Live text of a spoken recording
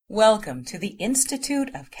Welcome to the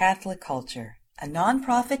Institute of Catholic Culture, a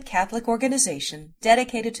nonprofit Catholic organization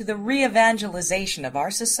dedicated to the re-evangelization of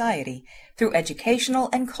our society through educational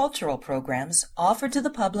and cultural programs offered to the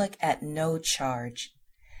public at no charge.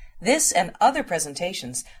 This and other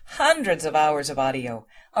presentations, hundreds of hours of audio,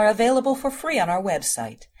 are available for free on our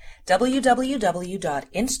website,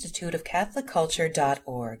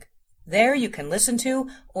 www.instituteofcatholicculture.org. There you can listen to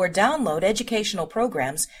or download educational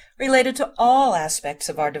programs related to all aspects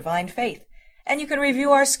of our divine faith, and you can review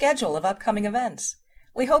our schedule of upcoming events.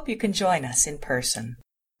 We hope you can join us in person.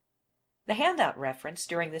 The handout reference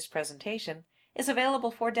during this presentation is available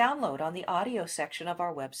for download on the audio section of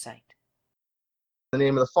our website. In the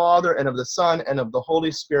name of the Father, and of the Son, and of the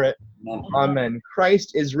Holy Spirit. Amen.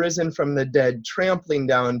 Christ is risen from the dead, trampling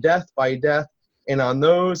down death by death, and on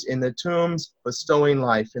those in the tombs bestowing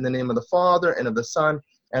life. In the name of the Father, and of the Son,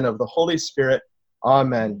 and of the Holy Spirit.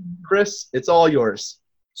 Amen. Chris, it's all yours.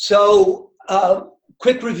 So,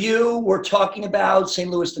 quick review. We're talking about St.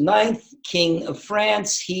 Louis IX, King of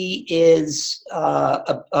France. He is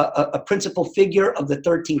a principal figure of the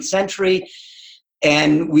 13th century.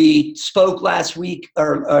 And we spoke last week,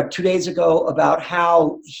 or 2 days ago, about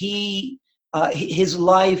how his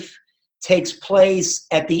life takes place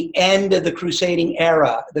at the end of the crusading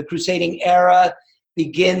era. The crusading era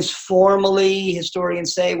begins formally,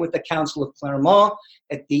 historians say, with the Council of Clermont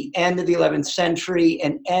at the end of the 11th century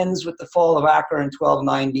and ends with the fall of Acre in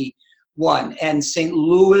 1291. And St.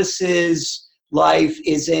 Louis's life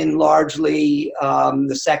is in largely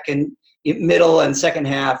the middle and second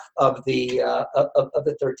half of the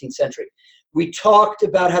 13th century. We talked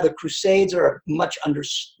about how the Crusades are much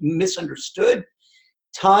misunderstood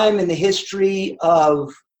time in the history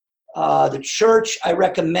of the church. I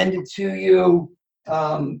recommended to you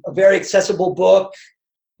a very accessible book,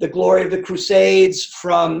 The Glory of the Crusades,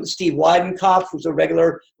 from Steve Weidenkopf, who's a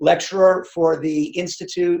regular lecturer for the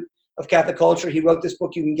Institute of Catholic Culture. He wrote this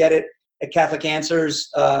book. You can get it at Catholic Answers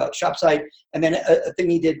shop site. And then a thing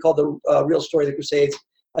he did called The Real Story of the Crusades,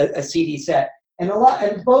 a CD set. And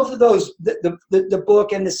both of those, the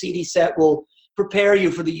book and the CD set, will prepare you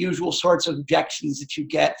for the usual sorts of objections that you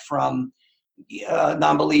get from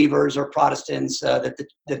non-believers or Protestants, that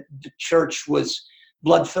the church was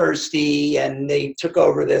bloodthirsty and they took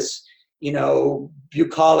over this,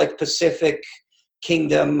 bucolic Pacific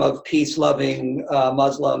kingdom of peace-loving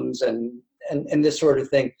Muslims and this sort of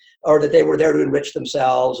thing, or that they were there to enrich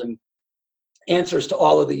themselves, and answers to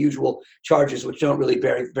all of the usual charges, which don't really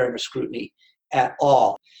bear very much scrutiny at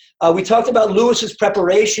all. We talked about Louis's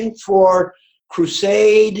preparation for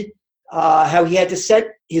crusade, how he had to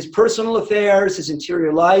set his personal affairs, his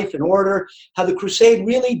interior life in order, how the crusade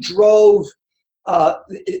really drove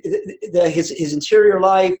his interior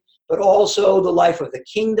life, but also the life of the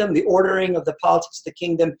kingdom, the ordering of the politics of the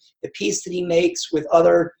kingdom, the peace that he makes with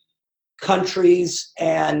other countries,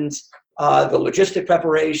 and the logistic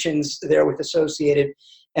preparations therewith associated.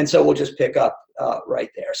 And so we'll just pick up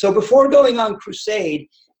right there. So before going on crusade,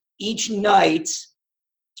 each knight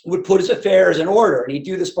would put his affairs in order. And he'd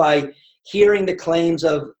do this by hearing the claims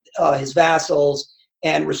of his vassals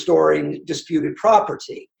and restoring disputed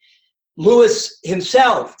property. Louis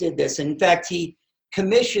himself did this. In fact, he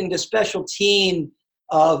commissioned a special team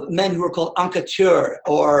of men who were called enquêteurs,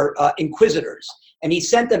 or inquisitors. And he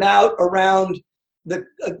sent them out around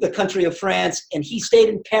the country of France, and he stayed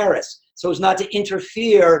in Paris so as not to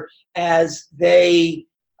interfere as they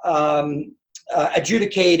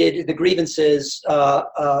adjudicated the grievances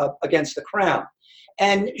against the crown.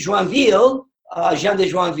 And Joinville, Jean de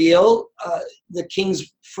Joinville, the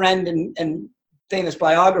king's friend and famous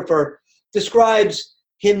biographer, describes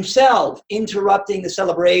himself interrupting the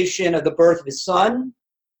celebration of the birth of his son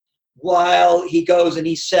while he goes and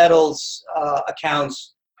he settles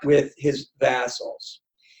accounts with his vassals.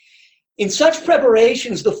 In such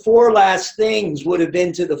preparations, the four last things would have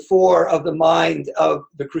been to the fore of the mind of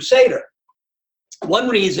the crusader. One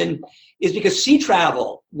reason is because sea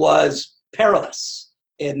travel was perilous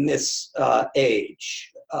in this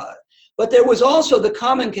age. But there was also the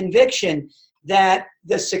common conviction that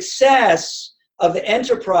the success of the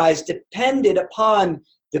enterprise depended upon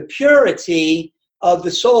the purity of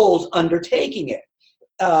the souls undertaking it.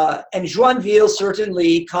 And Joinville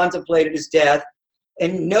certainly contemplated his death,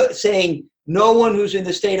 and saying, no one who's in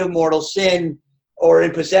the state of mortal sin or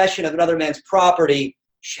in possession of another man's property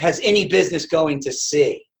has any business going to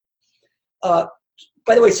sea. By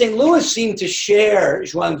the way, St. Louis seemed to share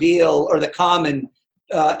Joinville, or the common,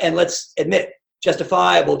 and let's admit,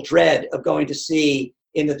 justifiable dread of going to sea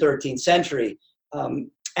in the 13th century.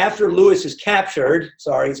 After Louis is captured,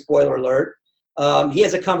 sorry, spoiler alert, he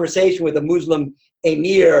has a conversation with a Muslim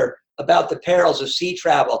emir about the perils of sea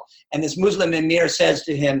travel. And this Muslim emir says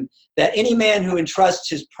to him that any man who entrusts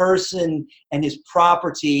his person and his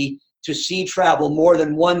property to sea travel more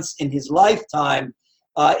than once in his lifetime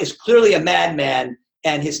is clearly a madman,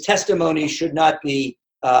 and his testimony should not be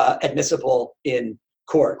admissible in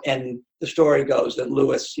court. And the story goes that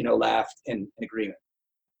Lewis, laughed in agreement.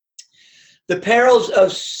 The perils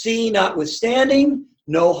of sea notwithstanding,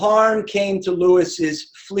 no harm came to Lewis's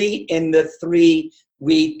fleet in the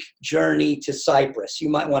 3-week journey to Cyprus. You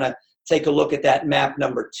might want to take a look at that map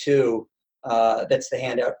number 2. That's the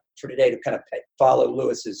handout for today to kind of follow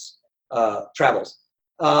Lewis's travels.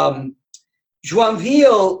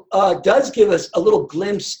 Joinville does give us a little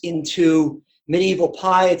glimpse into medieval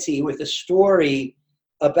piety with a story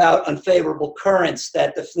about unfavorable currents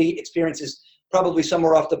that the fleet experiences probably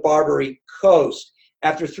somewhere off the Barbary coast.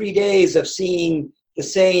 After 3 days of seeing the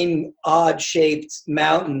same odd-shaped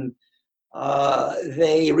mountain,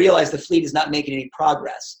 they realize the fleet is not making any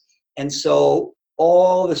progress. And so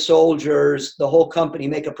all the soldiers, the whole company,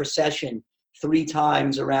 make a procession 3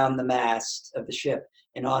 times around the mast of the ship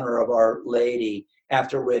in honor of Our Lady,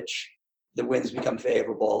 after which the winds become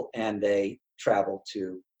favorable and they travel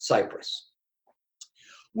to Cyprus.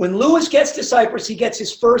 When Lewis gets to Cyprus, he gets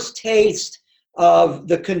his first taste of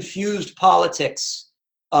the confused politics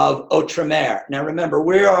of Outremer. Now remember,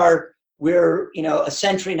 we're a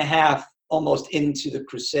century and a half almost into the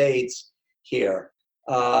Crusades here.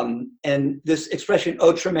 And this expression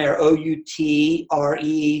Outremer, O-U-T-R-E-M-E-R,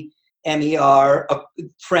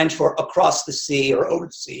 French for across the sea or over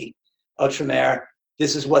the sea, Outremer,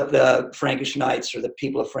 this is what the Frankish knights or the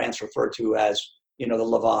people of France refer to as, the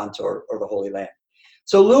Levant or the Holy Land.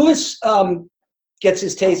 So Lewis gets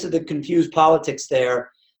his taste of the confused politics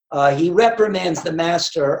there. He reprimands the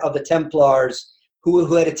master of the Templars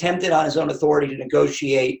who had attempted on his own authority to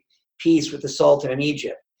negotiate peace with the Sultan in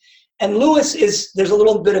Egypt. And Lewis there's a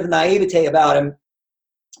little bit of naivete about him.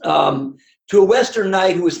 To a Western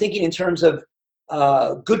knight who was thinking in terms of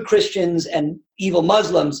good Christians and evil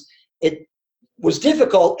Muslims, it was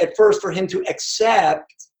difficult at first for him to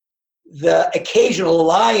accept the occasional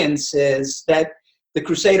alliances that the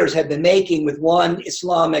Crusaders had been making with one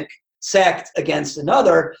Islamic sect against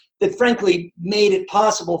another that frankly made it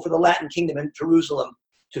possible for the Latin kingdom in Jerusalem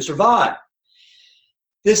to survive.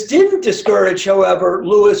 This didn't discourage, however,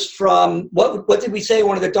 Lewis from, what did we say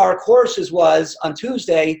one of the dark horses was on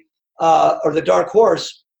Tuesday, or the dark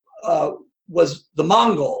horse was the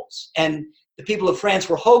Mongols. And the people of France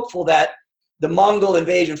were hopeful that the Mongol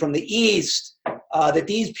invasion from the east, that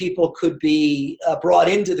these people could be brought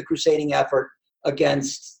into the crusading effort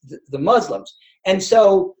against the Muslims. And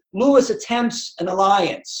so Lewis attempts an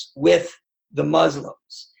alliance with the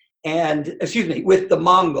Muslims, with the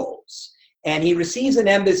Mongols. And he receives an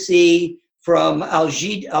embassy from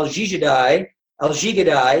Al-Jigidai,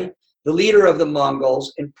 the leader of the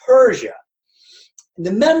Mongols in Persia. And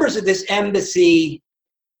the members of this embassy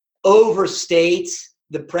overstate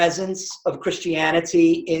the presence of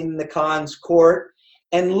Christianity in the Khan's court.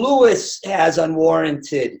 And Lewis has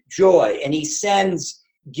unwarranted joy, and he sends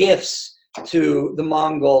gifts to the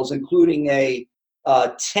Mongols, including a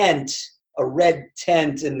tent, a red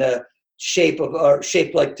tent in the shaped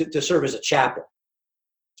like to serve as a chapel.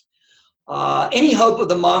 Any hope of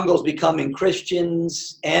the Mongols becoming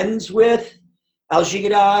Christians ends with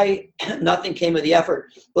Al-Jigidai. Nothing came of the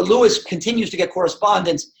effort. But Lewis continues to get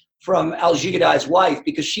correspondence from Al-Jigidai's wife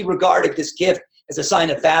because she regarded this gift as a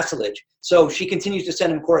sign of vassalage. So she continues to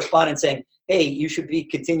send him correspondence saying, hey, you should be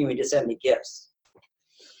continuing to send me gifts.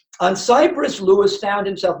 On Cyprus, Lewis found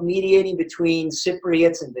himself mediating between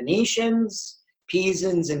Cypriots and Venetians,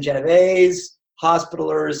 Pisans and Genoese,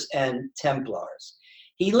 Hospitallers and Templars.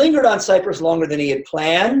 He lingered on Cyprus longer than he had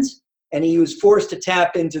planned, and he was forced to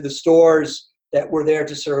tap into the stores that were there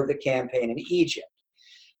to serve the campaign in Egypt.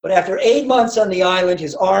 But after 8 months on the island,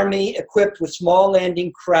 his army, equipped with small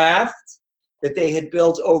landing craft that they had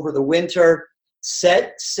built over the winter,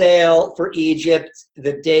 set sail for Egypt.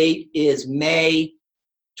 The date is May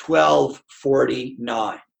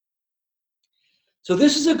 1249. So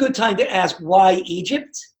this is a good time to ask why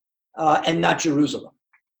Egypt and not Jerusalem.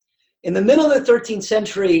 In the middle of the 13th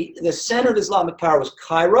century, the center of Islamic power was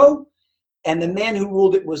Cairo, and the man who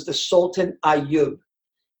ruled it was the Sultan Ayyub.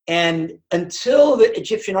 And until the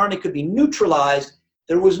Egyptian army could be neutralized,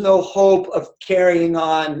 there was no hope of carrying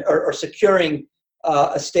on or securing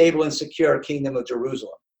a stable and secure kingdom of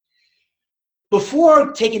Jerusalem.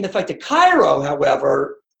 Before taking the fight to Cairo,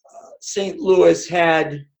 however, St. Louis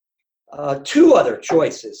had 2 other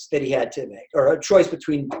choices that he had to make, or a choice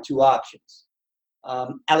between 2 options.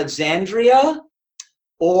 Alexandria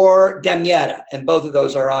or Damietta, and both of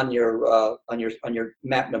those are on your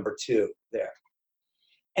map number 2 there.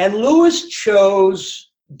 And Louis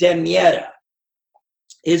chose Damietta.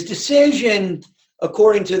 His decision,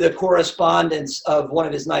 according to the correspondence of one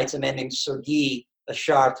of his knights, a man named Sir Guy de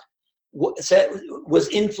Chartres, was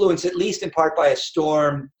influenced at least in part by a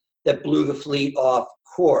storm that blew the fleet off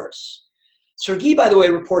course. Sir Guy, by the way,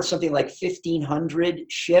 reports something like 1,500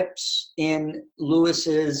 ships in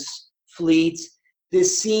Louis's fleet.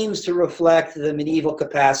 This seems to reflect the medieval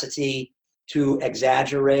capacity to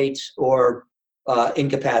exaggerate or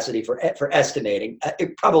incapacity for estimating.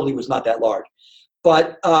 It probably was not that large.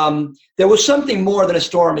 But there was something more than a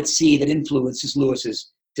storm at sea that influences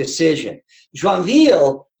Louis's decision.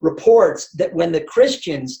 Joinville reports that when the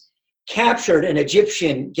Christians captured an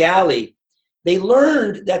Egyptian galley, they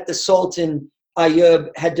learned that the Sultan Ayyub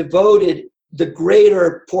had devoted the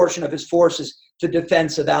greater portion of his forces to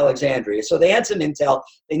defense of Alexandria. So they had some intel.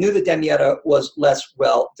 They knew that Damietta was less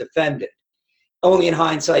well defended. Only in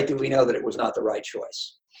hindsight do we know that it was not the right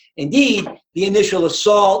choice. Indeed, the initial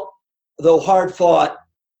assault, though hard fought,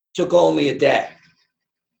 took only a day.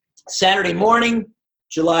 Saturday morning,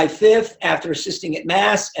 July 5th, after assisting at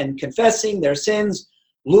Mass and confessing their sins,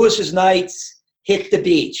 Louis's knights hit the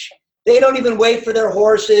beach. They don't even wait for their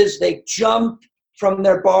horses. They jump from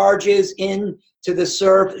their barges into the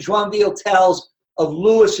surf. Joinville tells of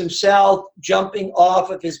Louis himself jumping off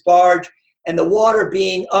of his barge and the water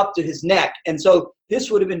being up to his neck. And so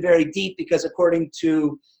this would have been very deep because according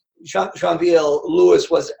to Joinville, Louis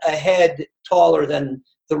was a head taller than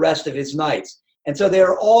the rest of his knights. And so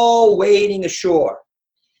they're all wading ashore.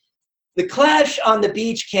 The clash on the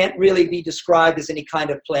beach can't really be described as any kind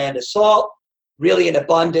of planned assault, really an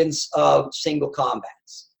abundance of single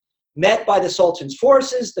combats. Met by the Sultan's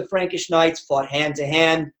forces, the Frankish knights fought hand to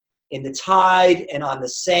hand in the tide and on the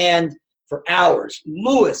sand for hours.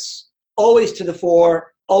 Louis, always to the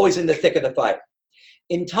fore, always in the thick of the fight.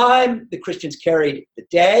 In time, the Christians carried the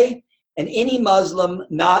day, and any Muslim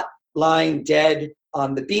not lying dead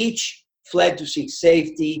on the beach fled to seek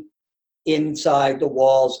safety inside the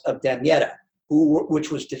walls of Damietta,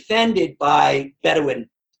 which was defended by Bedouin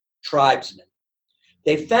tribesmen.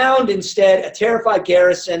 They found instead a terrified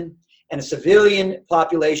garrison and a civilian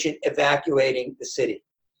population evacuating the city.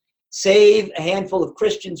 Save a handful of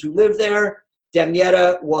Christians who lived there,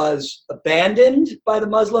 Damietta was abandoned by the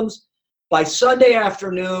Muslims. By Sunday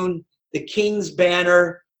afternoon, the king's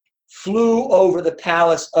banner flew over the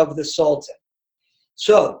palace of the Sultan.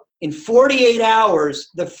 So, in 48 hours,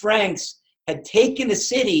 the Franks had taken a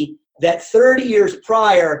city that 30 years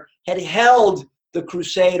prior had held the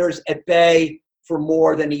Crusaders at bay for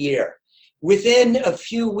more than a year. Within a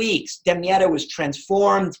few weeks, Damietta was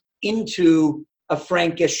transformed into a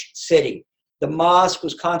Frankish city. The mosque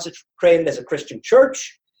was consecrated as a Christian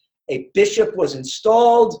church. A bishop was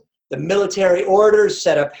installed. The military orders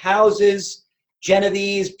set up houses.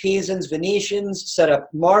 Genoese, Pisans, Venetians set up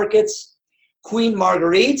markets. Queen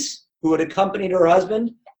Marguerite, who had accompanied her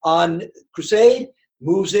husband on crusade,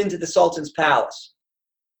 moves into the Sultan's palace.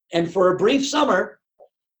 And for a brief summer,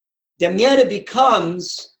 Damietta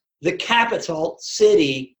becomes the capital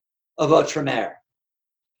city of Outremer.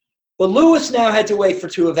 But Louis now had to wait for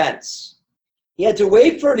two events. He had to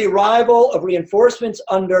wait for the arrival of reinforcements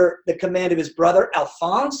under the command of his brother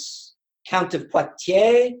Alphonse, Count of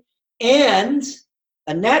Poitiers, and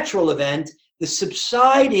a natural event, the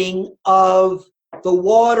subsiding of the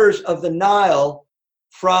waters of the Nile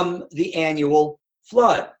from the annual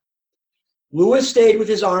flood. Louis stayed with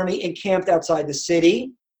his army encamped outside the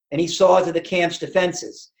city, and he saw to the camp's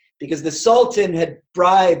defenses because the Sultan had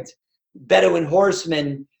bribed Bedouin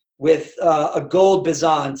horsemen with a gold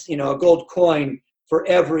bezant, a gold coin for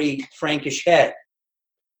every Frankish head.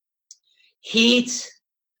 Heat,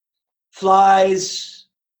 flies,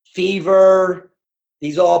 fever,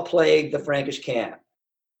 these all plagued the Frankish camp.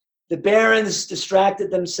 The barons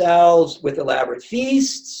distracted themselves with elaborate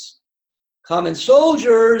feasts. Common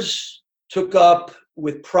soldiers took up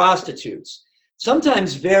with prostitutes,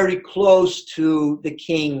 sometimes very close to the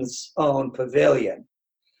king's own pavilion.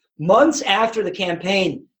 Months after the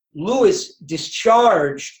campaign, Louis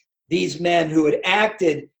discharged these men who had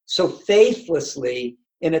acted so faithlessly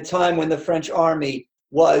in a time when the French army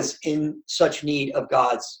was in such need of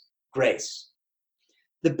God's grace.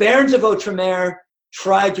 The barons of Outremer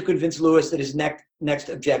tried to convince Louis that his next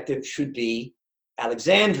objective should be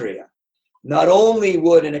Alexandria. Not only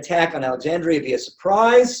would an attack on Alexandria be a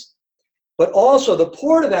surprise, but also the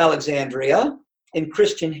port of Alexandria in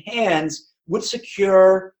Christian hands would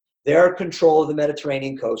secure their control of the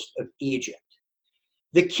Mediterranean coast of Egypt.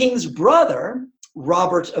 The king's brother,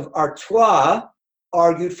 Robert of Artois,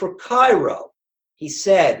 argued for Cairo. He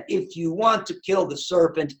said, if you want to kill the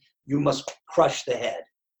serpent, you must crush the head.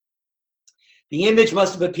 The image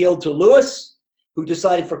must have appealed to Louis, who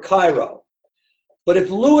decided for Cairo. But if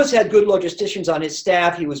Louis had good logisticians on his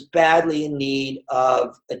staff, he was badly in need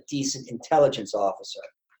of a decent intelligence officer.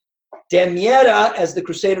 Damietta, as the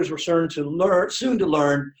Crusaders were soon to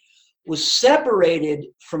learn, was separated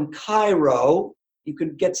from Cairo. You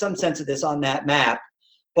can get some sense of this on that map,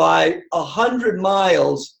 by 100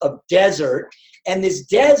 miles of desert. And this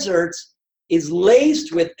desert is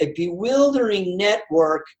laced with a bewildering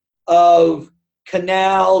network of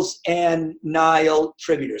canals and Nile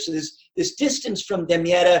tributaries. So this distance from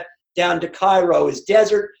Damietta down to Cairo is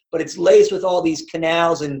desert, but it's laced with all these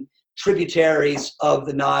canals and tributaries of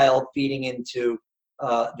the Nile feeding into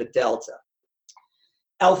the delta.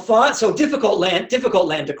 So difficult land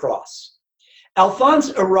to cross.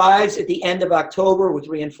 Alphonse arrives at the end of October with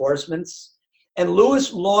reinforcements, and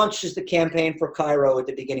Louis launches the campaign for Cairo at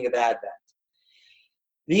the beginning of Advent.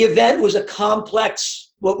 The event was a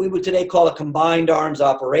complex, what we would today call a combined arms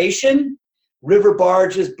operation. River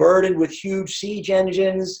barges burdened with huge siege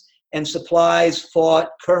engines and supplies fought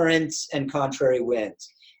currents and contrary winds.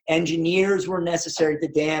 Engineers were necessary to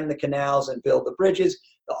dam the canals and build the bridges,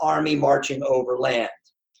 the army marching overland.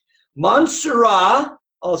 Montserrat,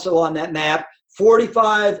 also on that map,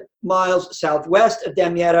 45 miles southwest of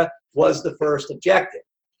Damietta, was the first objective.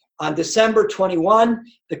 On December 21,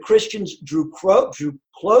 the Christians drew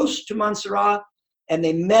close to Montserrat, and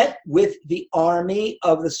they met with the army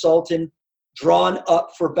of the Sultan drawn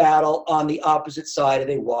up for battle on the opposite side of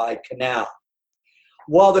a wide canal.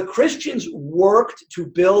 While the Christians worked to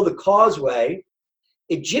build a causeway,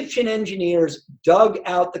 Egyptian engineers dug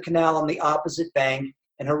out the canal on the opposite bank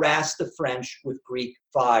and harassed the French with Greek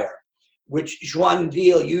fire, which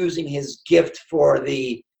Joinville, using his gift for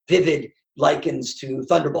the vivid, likens to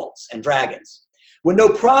thunderbolts and dragons. When no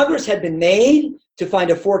progress had been made to find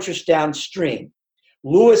a fortress downstream,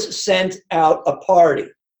 Louis sent out a party.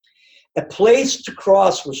 A place to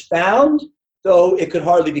cross was found, though it could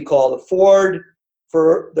hardly be called a ford,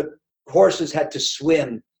 for the horses had to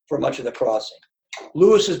swim for much of the crossing.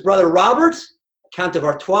 Louis's brother Robert, Count of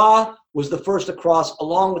Artois, was the first to cross,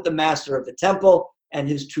 along with the master of the temple and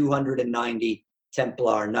his 290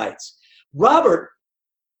 Templar knights. Robert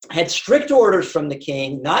had strict orders from the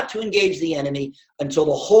king not to engage the enemy until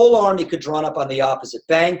the whole army could drawn up on the opposite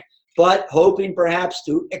bank, but hoping perhaps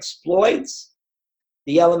to exploit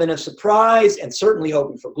the element of surprise and certainly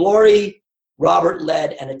hoping for glory, Robert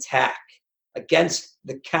led an attack against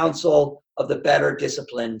the council of the better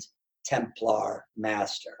disciplined Templar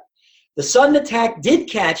master. The sudden attack did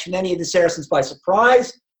catch many of the Saracens by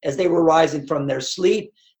surprise as they were rising from their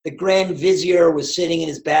sleep. The Grand Vizier was sitting in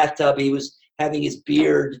his bathtub. He was having his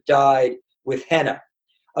beard dyed with henna.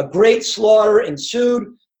 A great slaughter ensued,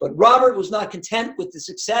 but Robert was not content with the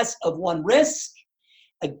success of one risk.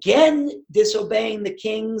 Again, disobeying the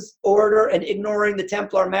king's order and ignoring the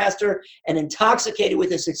Templar master, and intoxicated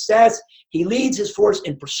with his success, he leads his force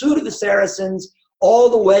in pursuit of the Saracens all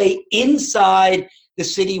the way inside the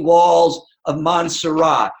city walls of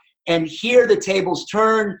Montserrat. And here the tables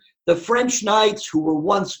turn. The French knights, who were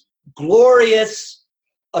once glorious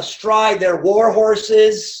astride their war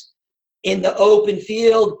horses in the open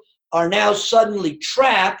field, are now suddenly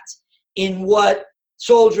trapped in what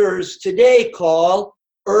soldiers today call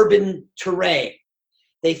urban terrain.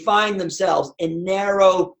 They find themselves in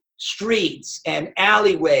narrow streets and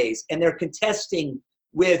alleyways, and they're contesting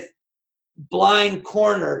with blind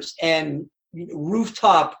corners and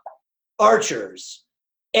rooftop archers,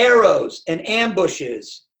 arrows and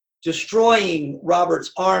ambushes, destroying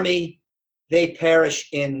Robert's army. They perish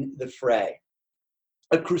in the fray.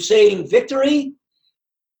 A crusading victory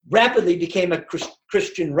rapidly became a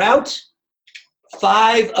Christian rout.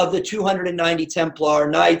 5 of the 290 Templar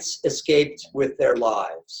knights escaped with their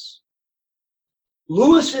lives.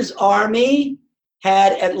 Louis's army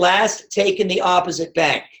had at last taken the opposite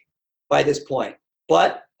bank by this point,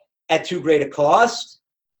 but at too great a cost.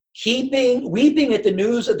 Weeping at the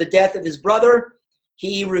news of the death of his brother,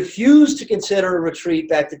 he refused to consider a retreat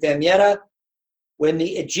back to Damietta. When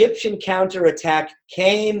the Egyptian counterattack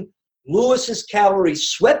came, Louis's cavalry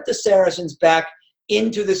swept the Saracens back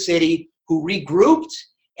into the city, who regrouped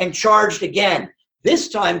and charged again, this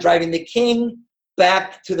time driving the king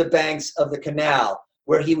back to the banks of the canal,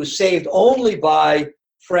 where he was saved only by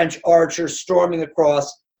French archers storming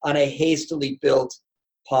across on a hastily built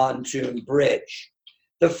pontoon bridge.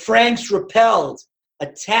 The Franks repelled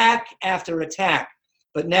attack after attack,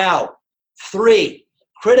 but now 3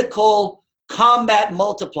 critical combat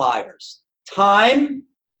multipliers: time,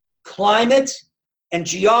 climate, and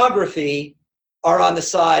geography are on the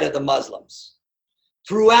side of the Muslims.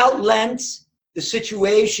 Throughout Lent, the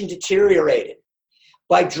situation deteriorated.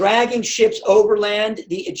 By dragging ships overland,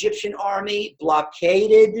 the Egyptian army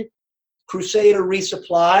blockaded Crusader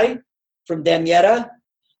resupply from Damietta.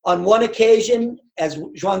 On one occasion, as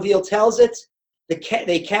Joinville tells it,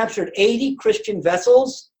 they captured 80 Christian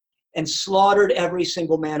vessels and slaughtered every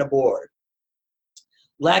single man aboard.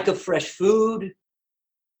 Lack of fresh food,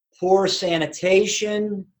 poor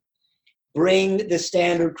sanitation bring the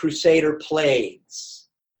standard Crusader plagues.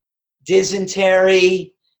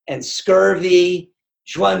 Dysentery and scurvy.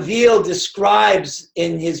 Joinville describes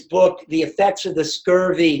in his book the effects of the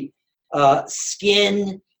scurvy,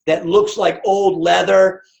 skin that looks like old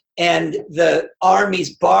leather, and the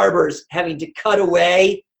army's barbers having to cut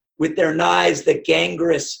away with their knives the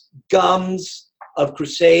gangrenous gums of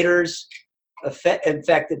Crusaders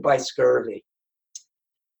infected by scurvy.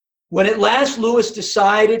 When at last Louis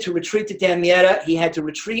decided to retreat to Damietta, he had to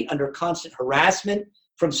retreat under constant harassment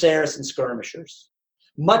from Saracen skirmishers.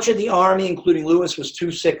 Much of the army, including Louis, was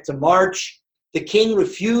too sick to march. The king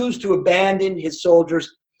refused to abandon his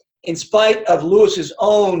soldiers in spite of Louis's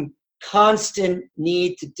own constant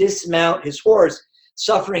need to dismount his horse,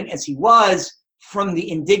 suffering as he was from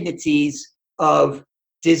the indignities of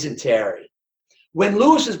dysentery. When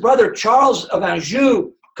Louis's brother Charles of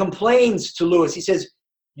Anjou complains to Louis, he says,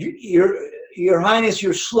 Your Highness,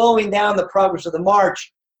 you're slowing down the progress of the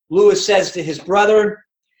march. Louis says to his brother,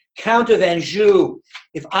 Count of Anjou,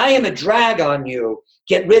 if I am a drag on you,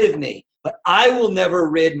 get rid of me, but I will never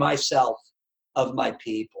rid myself of my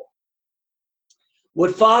people.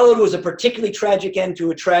 What followed was a particularly tragic end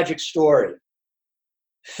to a tragic story.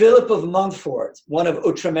 Philip of Montfort, one of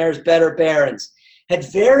Outremer's better barons,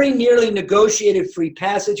 had very nearly negotiated free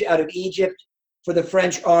passage out of Egypt for the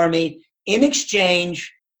French army in exchange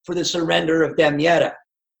for the surrender of Damietta.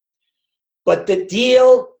 But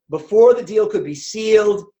before the deal could be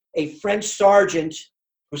sealed, a French sergeant,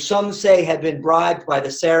 who some say had been bribed by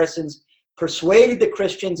the Saracens, persuaded the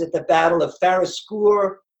Christians at the Battle of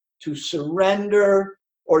Fariscourt to surrender,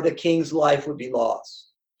 or the king's life would be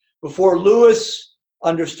lost. Before Louis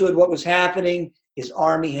understood what was happening, his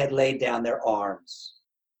army had laid down their arms.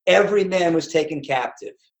 Every man was taken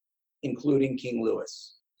captive, including King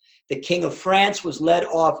Louis. The King of France was led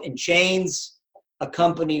off in chains,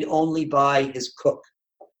 accompanied only by his cook.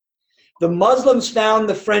 The Muslims found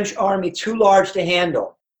the French army too large to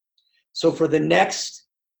handle. So for the next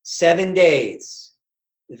 7 days,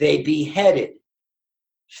 they beheaded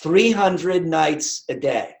 300 knights a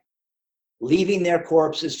day, leaving their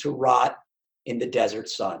corpses to rot in the desert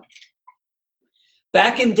sun.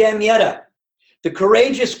 Back in Damietta, the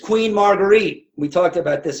courageous Queen Marguerite, we talked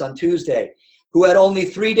about this on Tuesday, who had only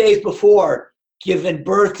 3 days before given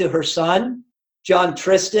birth to her son, John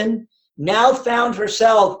Tristan, now found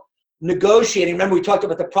herself negotiating. Remember, we talked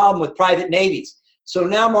about the problem with private navies. So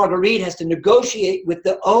now Marguerite has to negotiate with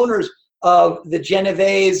the owners of the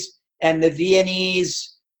Genoese and the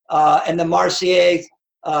Viennese and the Marseillais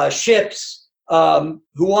ships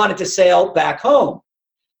who wanted to sail back home.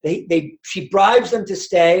 She bribes them to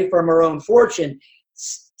stay from her own fortune,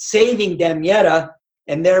 saving Damietta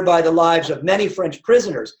and thereby the lives of many French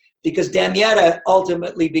prisoners, because Damietta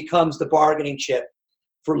ultimately becomes the bargaining chip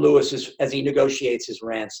for Louis as he negotiates his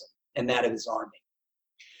ransom and that of his army.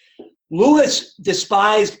 Louis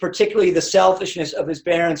despised particularly the selfishness of his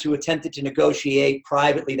barons who attempted to negotiate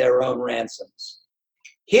privately their own ransoms.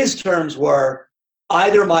 His terms were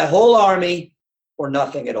either my whole army or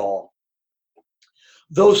nothing at all.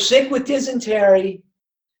 Though sick with dysentery,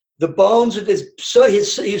 the bones of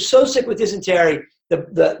he's so sick with dysentery,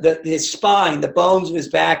 his spine, the bones of his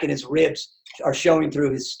back and his ribs are showing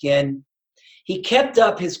through his skin. He kept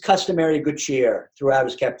up his customary good cheer throughout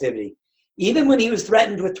his captivity, even when he was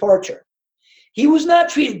threatened with torture. He was not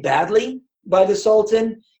treated badly by the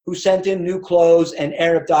Sultan, who sent him new clothes and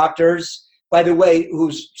Arab doctors, by the way,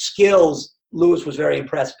 whose skills Louis was very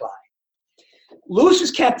impressed by.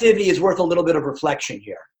 Louis's captivity is worth a little bit of reflection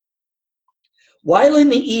here. While in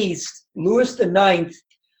the East, Louis IX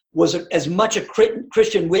was as much a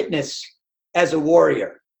Christian witness as a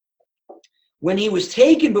warrior. When he was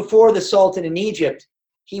taken before the Sultan in Egypt,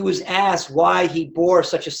 he was asked why he bore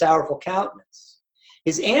such a sorrowful countenance.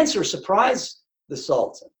 His answer surprised the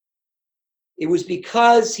Sultan. It was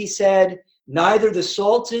because, he said, neither the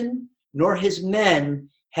Sultan nor his men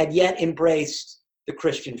had yet embraced the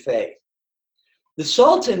Christian faith. The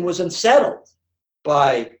Sultan was unsettled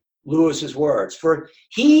by Louis's words, for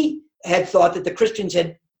he had thought that the Christians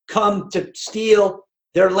had come to steal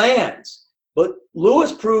their lands. But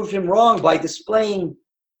Louis proved him wrong by displaying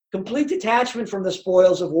complete detachment from the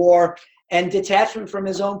spoils of war and detachment from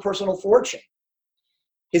his own personal fortune.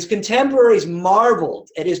 His contemporaries marveled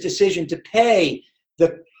at his decision to pay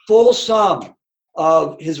the full sum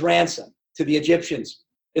of his ransom to the Egyptians,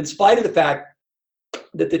 in spite of the fact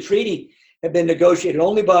that the treaty had been negotiated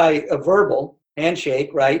only by a verbal handshake,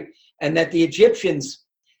 right? And that the Egyptians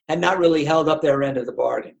had not really held up their end of the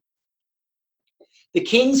bargain. The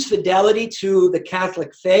king's fidelity to the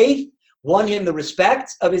Catholic faith won him the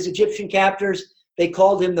respect of his Egyptian captors. They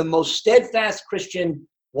called him the most steadfast Christian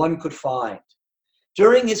one could find.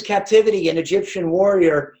 During his captivity, an Egyptian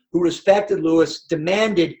warrior who respected Louis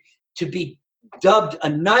demanded to be dubbed a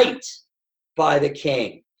knight by the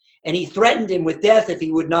king, and he threatened him with death if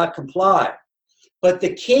he would not comply. But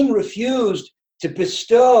the king refused to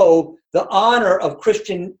bestow the honor of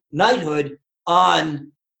Christian knighthood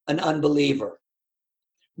on an unbeliever.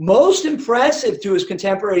 Most impressive to his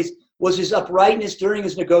contemporaries was his uprightness during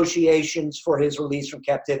his negotiations for his release from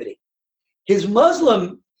captivity. His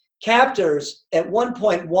Muslim captors at one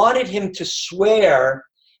point wanted him to swear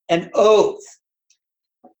an oath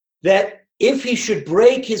that if he should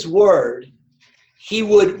break his word, he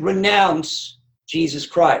would renounce Jesus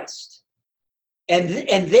Christ. And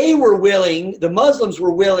they were willing, the Muslims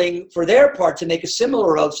were willing for their part to make a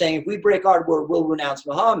similar oath saying, if we break our word, we'll renounce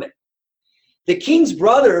Muhammad. The king's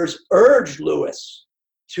brothers urged Louis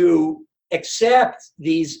to accept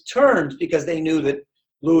these terms because they knew that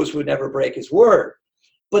Louis would never break his word.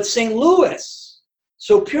 But St. Louis,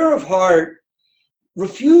 so pure of heart,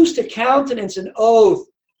 refused to countenance an oath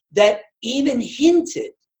that even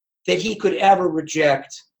hinted that he could ever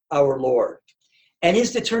reject our Lord. And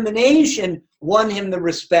his determination won him the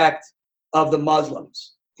respect of the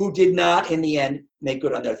Muslims, who did not, in the end, make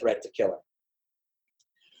good on their threat to kill him.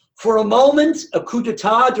 For a moment, a coup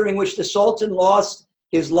d'etat during which the Sultan lost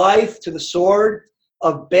his life to the sword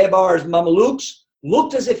of Baybars Mamelukes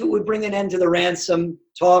looked as if it would bring an end to the ransom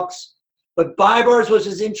talks, but Baybars was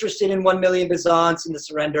as interested in 1 million Byzants and the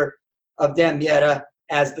surrender of Damietta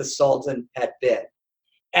as the Sultan had been.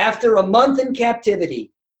 After a month in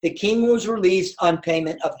captivity, the king was released on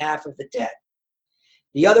payment of half of the debt.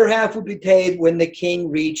 The other half would be paid when the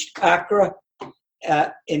king reached Accra,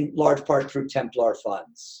 in large part through Templar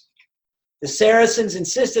funds. The Saracens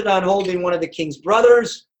insisted on holding one of the king's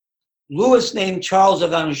brothers, Louis named Charles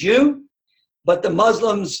of Anjou, but the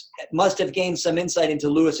Muslims must have gained some insight into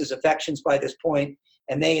Louis's affections by this point,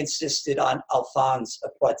 and they insisted on Alphonse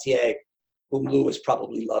of Poitiers, whom Louis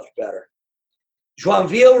probably loved better.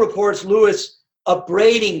 Joinville reports Louis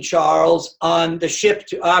upbraiding Charles on the ship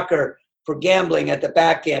to Acre for gambling at the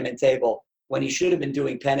backgammon table when he should have been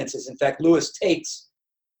doing penances. In fact, Louis takes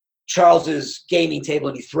Charles's gaming table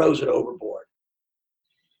and he throws it overboard.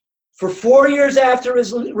 For 4 years after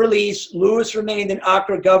his release, Louis remained in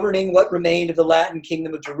Acre, governing what remained of the Latin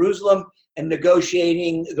kingdom of Jerusalem and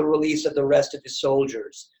negotiating the release of the rest of his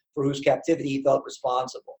soldiers, for whose captivity he felt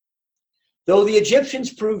responsible. Though the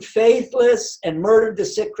Egyptians proved faithless and murdered the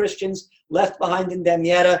sick Christians left behind in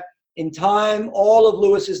Damietta, in time all of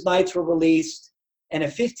Louis's knights were released and a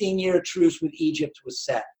 15-year truce with Egypt was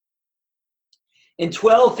set. In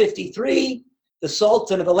 1253, the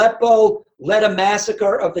Sultan of Aleppo led a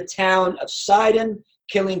massacre of the town of Sidon,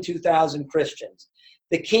 killing 2,000 Christians.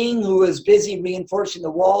 The king, who was busy reinforcing the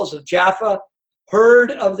walls of Jaffa,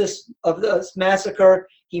 heard of this massacre.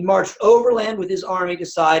 He marched overland with his army to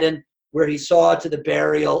Sidon, where he saw to the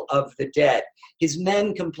burial of the dead. His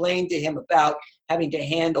men complained to him about having to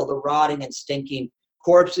handle the rotting and stinking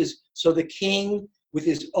corpses. So the king, with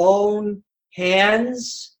his own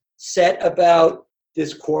hands, set about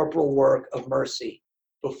this corporal work of mercy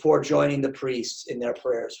before joining the priests in their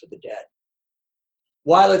prayers for the dead.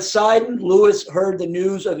 While at Sidon, Louis heard the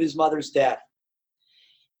news of his mother's death.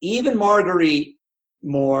 Even Marguerite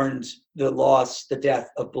mourned the death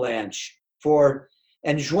of Blanche.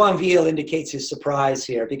 And Joinville indicates his surprise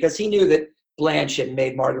here because he knew that Blanche had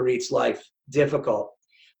made Marguerite's life difficult.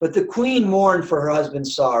 But the queen mourned for her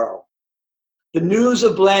husband's sorrow. The news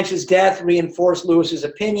of Blanche's death reinforced Louis's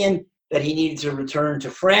opinion that he needed to return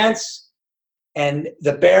to France, and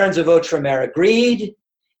the barons of Outremer agreed.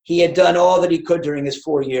 He had done all that he could during his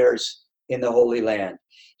 4 years in the Holy Land.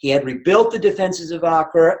 He had rebuilt the defenses of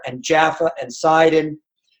Acre and Jaffa and Sidon,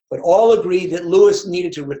 but all agreed that Louis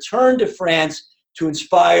needed to return to France to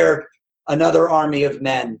inspire another army of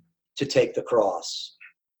men to take the cross.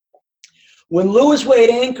 When Louis weighed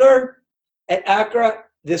anchor at Acre,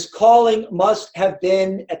 this calling must have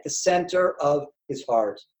been at the center of his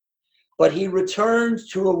heart. But he returned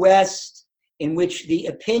to a West in which the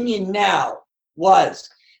opinion now was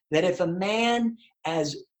that if a man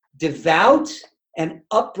as devout and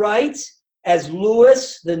upright as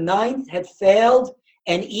Louis IX had failed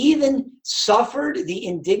and even suffered the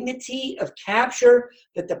indignity of capture,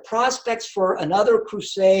 that the prospects for another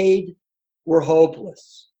crusade were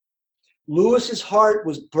hopeless. Louis's heart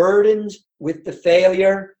was burdened with the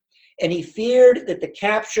failure, and he feared that the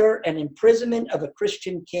capture and imprisonment of a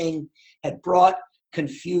Christian king had brought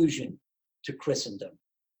confusion to Christendom.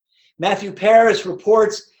 Matthew Paris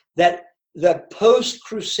reports that the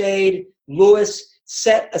post-crusade Louis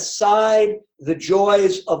set aside the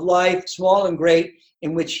joys of life, small and great,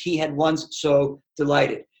 in which he had once so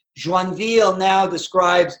delighted. Joinville now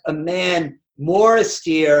describes a man more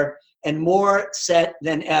austere and more set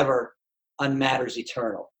than ever on matters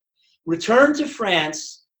eternal. Returned to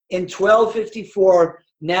France in 1254,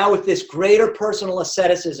 now with this greater personal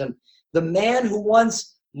asceticism, the man who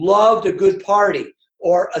once loved a good party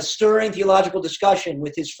or a stirring theological discussion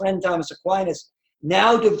with his friend Thomas Aquinas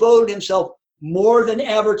now devoted himself more than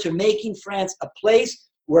ever to making France a place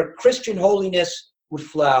where Christian holiness would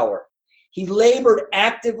flower. He labored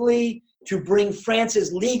actively to bring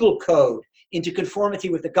France's legal code into conformity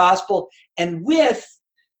with the gospel and with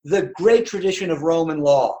the great tradition of Roman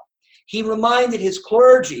law. He reminded his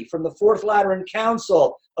clergy from the Fourth Lateran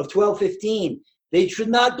Council of 1215 they should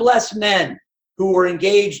not bless men who were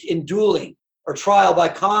engaged in dueling or trial by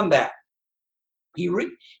combat.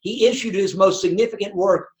 He issued his most significant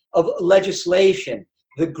work of legislation,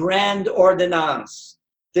 the Grande Ordonnance.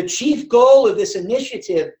 The chief goal of this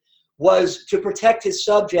initiative was to protect his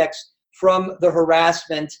subjects from the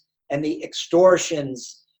harassment and the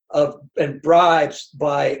extortions and bribes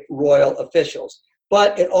by royal officials.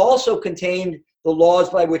 But it also contained the laws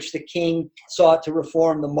by which the king sought to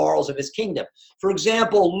reform the morals of his kingdom. For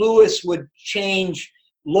example, Louis would change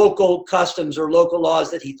local customs or local laws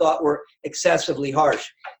that he thought were excessively harsh.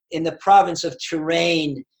 In the province of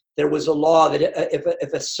Touraine, there was a law that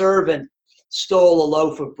if a servant stole a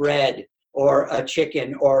loaf of bread or a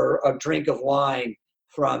chicken or a drink of wine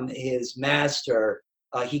from his master,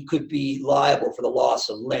 he could be liable for the loss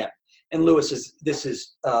of limb. And Louis says this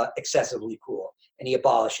is excessively cruel, and he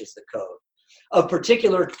abolishes the code. Of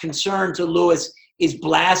particular concern to Louis is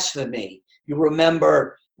blasphemy. You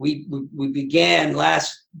remember we began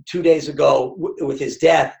 2 days ago with his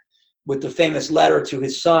death, with the famous letter to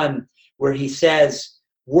his son, where he says,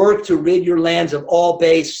 "Work to rid your lands of all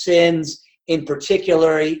base sins, in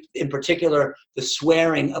particular the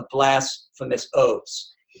swearing of blasphemous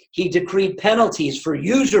oaths." He decreed penalties for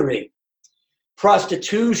usury,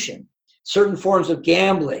 prostitution, certain forms of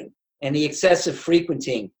gambling, and the excessive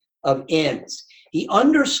frequenting of inns. He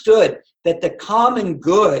understood that the common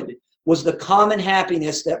good was the common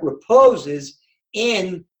happiness that reposes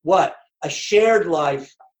in what? A shared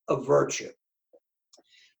life of virtue.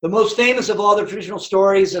 The most famous of all the traditional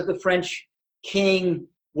stories of the French king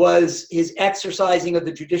was his exercising of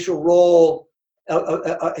the judicial role,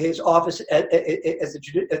 his office as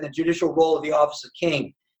the judicial role of the office of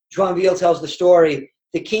king. Joinville tells the story.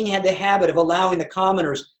 The king had the habit of allowing the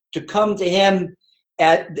commoners to come to him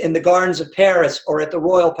in the gardens of Paris or at the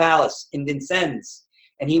royal palace in Vincennes,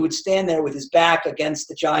 and he would stand there with his back against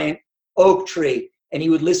the giant oak tree, and he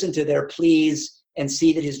would listen to their pleas and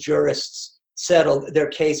see that his jurists settled their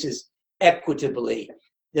cases equitably.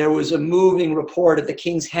 There was a moving report of the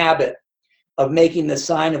king's habit of making the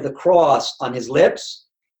sign of the cross on his lips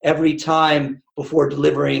every time before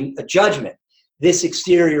delivering a judgment. This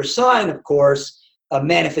exterior sign, of course, a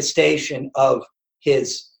manifestation of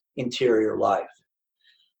his interior life.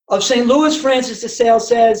 Of St. Louis, Francis de Sales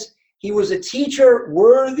says, he was a teacher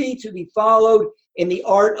worthy to be followed in the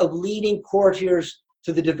art of leading courtiers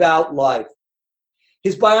to the devout life.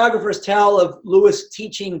 His biographers tell of Louis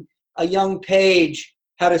teaching a young page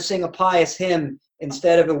how to sing a pious hymn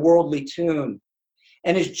instead of a worldly tune,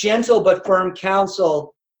 and his gentle but firm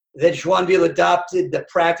counsel that Joinville adopted the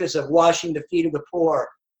practice of washing the feet of the poor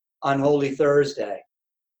on Holy Thursday.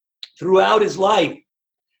 Throughout his life,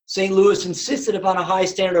 St. Louis insisted upon a high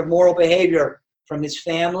standard of moral behavior from his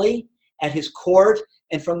family, at his court,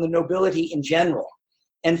 and from the nobility in general.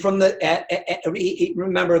 And from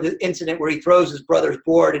remember the incident where he throws his brother's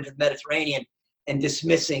board into the Mediterranean and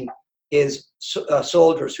dismissing his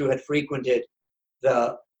soldiers who had frequented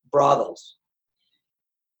the brothels.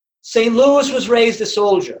 St. Louis was raised a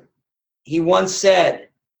soldier. He once said,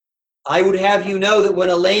 "I would have you know that when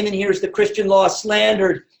a layman hears the Christian law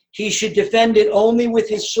slandered, he should defend it only with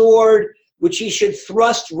his sword, which he should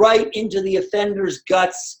thrust right into the offender's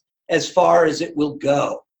guts as far as it will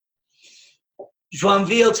go."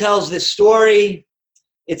 Joinville tells this story.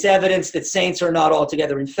 It's evidence that saints are not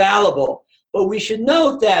altogether infallible. But we should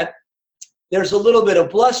note that there's a little bit of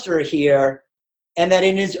bluster here. and that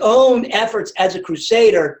in his own efforts as a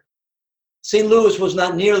crusader, St. Louis was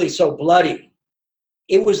not nearly so bloody.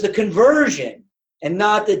 It was the conversion and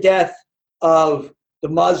not the death of the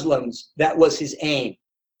Muslims that was his aim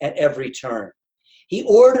at every turn. He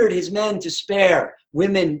ordered his men to spare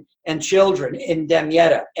women and children in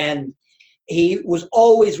Damietta, and he was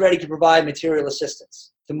always ready to provide material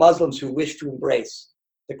assistance to Muslims who wished to embrace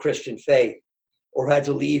the Christian faith or had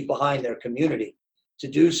to leave behind their community to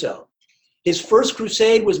do so. His first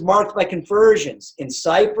crusade was marked by conversions in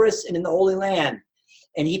Cyprus and in the Holy Land,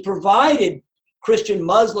 and he provided Christian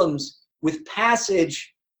Muslims with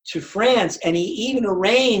passage to France, and he even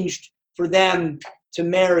arranged for them to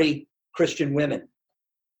marry Christian women.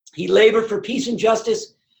 He labored for peace and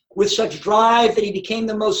justice with such drive that he became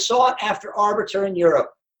the most sought-after arbiter in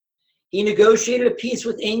Europe. He negotiated a peace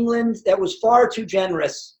with England that was far too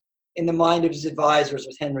generous in the mind of his advisors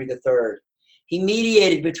with Henry III. He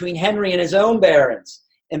mediated between Henry and his own barons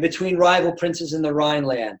and between rival princes in the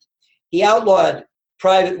Rhineland. He outlawed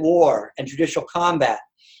private war and judicial combat.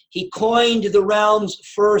 He coined the realm's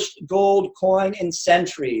first gold coin in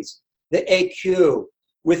centuries, the écu,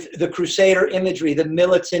 with the crusader imagery, the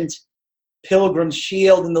militant pilgrim's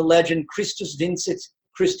shield, and the legend Christus vincit,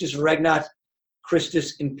 Christus regnat,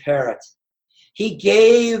 Christus imperat. He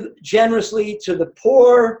gave generously to the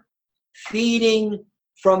poor, feeding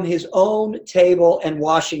from his own table and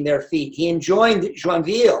washing their feet. He enjoined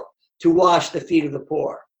Joinville to wash the feet of the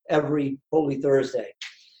poor every Holy Thursday.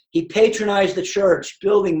 He patronized the church,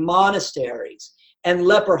 building monasteries and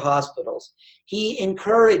leper hospitals. He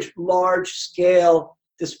encouraged large-scale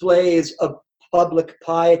displays of public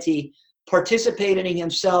piety, participating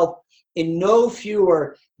himself in no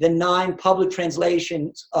fewer than 9 public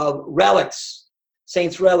translations of relics,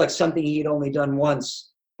 saints' relics, something he had only done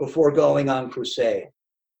once before going on crusade.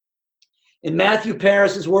 In Matthew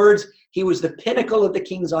Paris's words, he was the pinnacle of the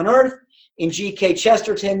kings on earth. In G.K.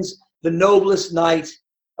 Chesterton's, the noblest knight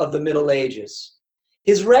of the Middle Ages.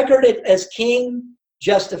 His record as king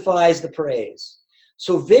justifies the praise.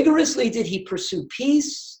 So vigorously did he pursue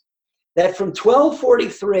peace that from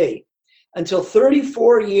 1243 until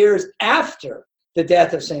 34 years after the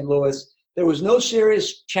death of St. Louis, there was no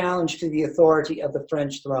serious challenge to the authority of the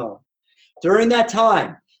French throne. During that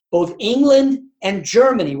time, both England and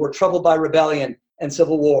Germany were troubled by rebellion and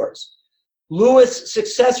civil wars. Louis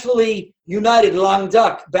successfully united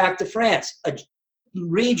Languedoc back to France, a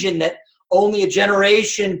region that only a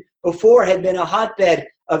generation before had been a hotbed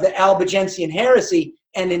of the Albigensian heresy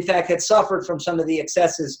and in fact had suffered from some of the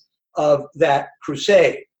excesses of that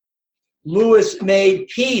crusade. Louis made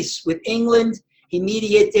peace with England. He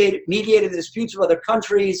mediated the disputes of other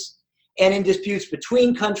countries and in disputes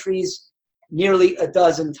between countries nearly a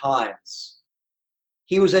dozen times.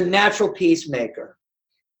 He was a natural peacemaker.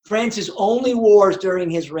 France's only wars during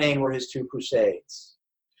his reign were his 2 crusades.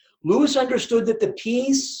 Louis understood that the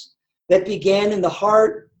peace that began in the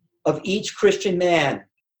heart of each Christian man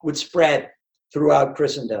would spread throughout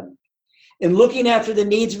Christendom. In looking after the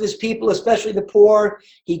needs of his people, especially the poor,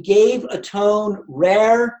 he gave a tone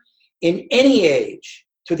rare in any age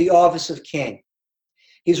to the office of king.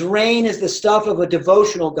 His reign is the stuff of a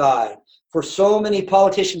devotional guide for so many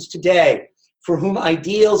politicians today, for whom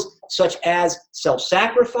ideals such as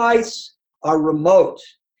self-sacrifice are remote,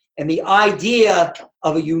 and the idea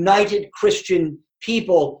of a united Christian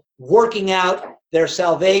people working out their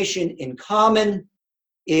salvation in common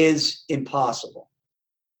is impossible.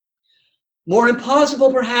 More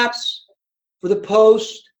impossible, perhaps, for the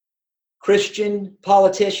post-Christian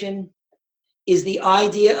politician is the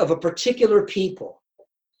idea of a particular people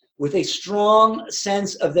with a strong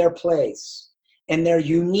sense of their place and their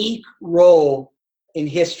unique role in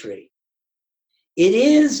history. It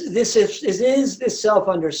is this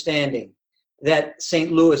self-understanding that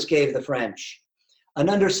St. Louis gave the French, an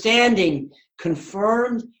understanding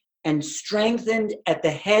confirmed and strengthened at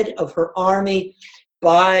the head of her army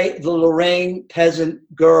by the Lorraine peasant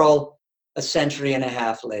girl a century and a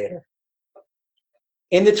half later.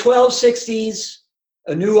 In the 1260s,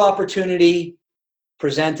 a new opportunity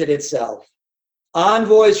presented itself.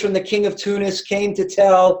 Envoys from the King of Tunis came to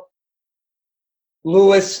tell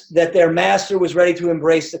Louis that their master was ready to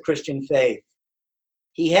embrace the Christian faith.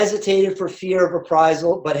 He hesitated for fear of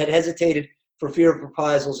reprisal, but had hesitated for fear of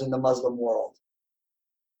reprisals in the Muslim world.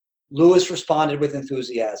 Louis responded with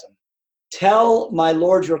enthusiasm. "Tell my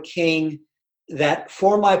lord your king that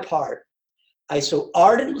for my part, I so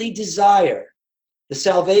ardently desire the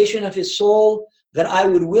salvation of his soul that I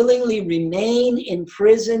would willingly remain in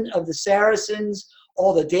prison of the Saracens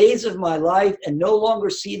all the days of my life and no longer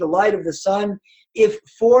see the light of the sun, if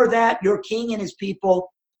for that your king and his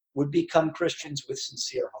people would become Christians with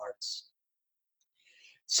sincere hearts.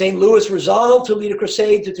 St. Louis resolved to lead a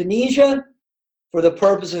crusade to Tunisia for the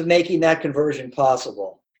purpose of making that conversion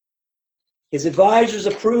possible. His advisors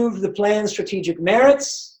approved the plan's strategic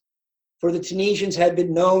merits, for the Tunisians had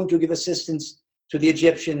been known to give assistance to the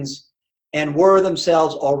Egyptians and were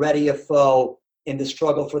themselves already a foe in the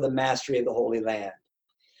struggle for the mastery of the Holy Land.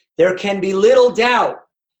 There can be little doubt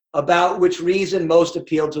about which reason most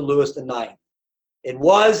appealed to Louis IX. It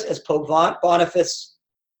was, as Pope Boniface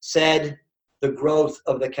said, the growth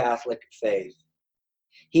of the Catholic faith.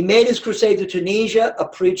 He made his crusade to Tunisia a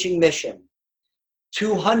preaching mission.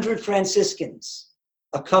 200 Franciscans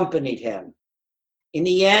accompanied him. In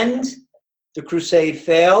the end, the crusade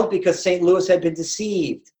failed because St. Louis had been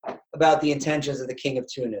deceived about the intentions of the king of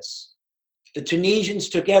Tunis. The Tunisians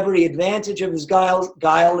took every advantage of his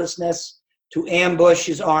guilelessness to ambush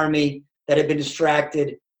his army that had been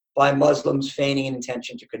distracted by Muslims feigning an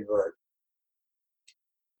intention to convert.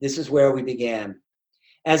 This is where we began.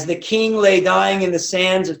 As the king lay dying in the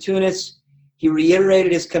sands of Tunis, he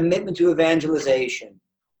reiterated his commitment to evangelization.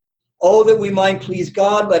 Oh, that we might please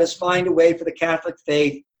God, let us find a way for the Catholic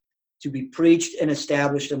faith to be preached and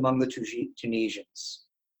established among the Tunisians.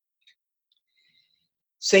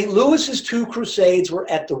 St. Louis's 2 crusades were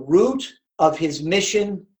at the root of his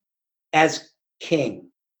mission as king.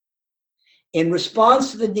 In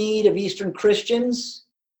response to the need of Eastern Christians,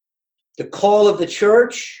 the call of the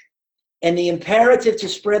church, and the imperative to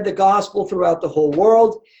spread the gospel throughout the whole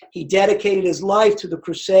world, he dedicated his life to the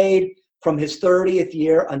crusade from his 30th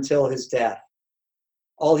year until his death.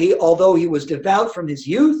 Although he was devout from his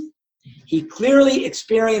youth, he clearly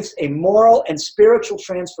experienced a moral and spiritual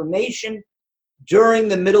transformation during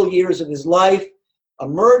the middle years of his life,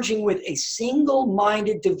 emerging with a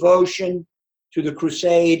single-minded devotion to the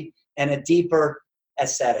crusade and a deeper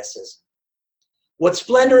asceticism. What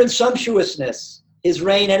splendor and sumptuousness his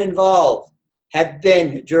reign had involved had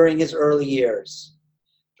been during his early years.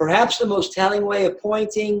 Perhaps the most telling way of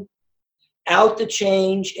pointing out the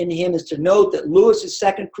change in him is to note that Louis's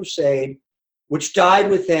second crusade, which died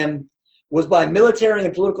with him, was by military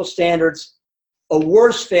and political standards a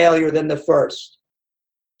worse failure than the first.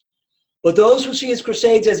 But those who see his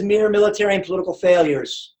crusades as mere military and political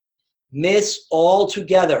failures miss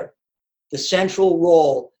altogether the central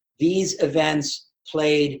role these events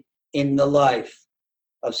played in the life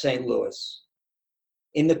of St. Louis.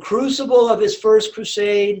 In the crucible of his first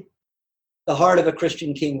crusade, the heart of a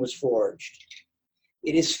Christian king was forged.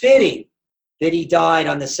 It is fitting that he died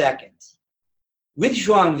on the second. With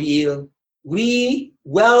Joinville,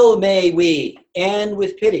 well may we, and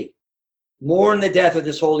with pity, mourn the death of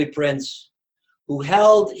this holy prince who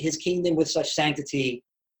held his kingdom with such sanctity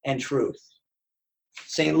and truth.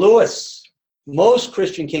 St. Louis, most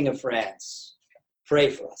Christian king of France, pray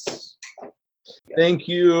for us. Thank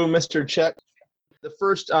you, Mr. Check. The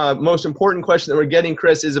first most important question that we're getting,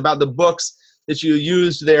 Chris, is about the books that you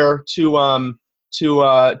used there to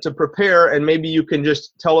prepare, and maybe you can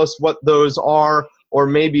just tell us what those are, or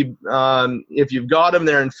maybe if you've got them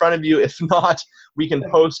there in front of you. If not, we can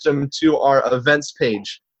post them to our events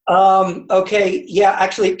page. Okay, yeah,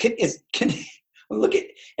 actually, can look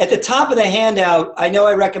at the top of the handout. I know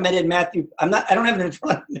I recommended Matthew. I don't have it in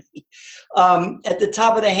front of me. At the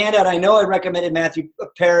top of the handout, I know I recommended Matthew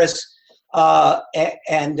Paris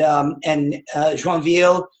and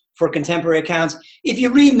Joinville for contemporary accounts. If you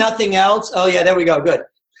read nothing else, oh yeah, there we go. Good.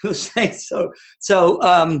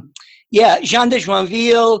 Yeah, Jean de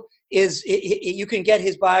Joinville is. You can get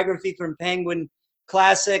his biography from Penguin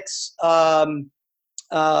Classics. William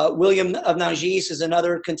of Nangis is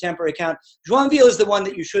another contemporary account. Joinville is the one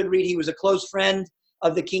that you should read. He was a close friend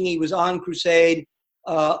of the king. He was on crusade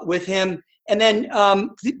with him. And then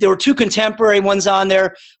there were 2 contemporary ones on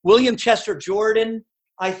there. William Chester Jordan.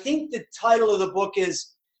 I think the title of the book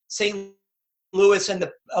is St. Louis and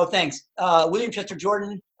the, William Chester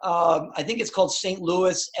Jordan. I think it's called St.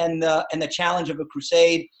 Louis and the Challenge of a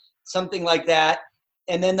Crusade, something like that.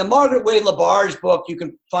 And then the Margaret Wade Labarge book you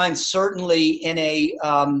can find certainly in a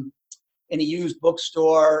used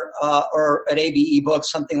bookstore or at ABE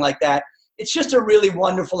Books, something like that. It's just a really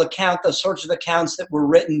wonderful account, the sorts of accounts that were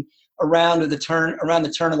written around the turn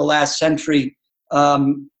of the last century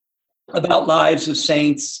about lives of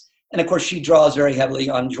saints. And of course, she draws very heavily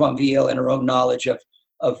on Joinville and her own knowledge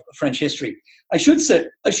of French history. I should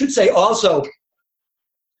say also,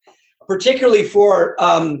 particularly for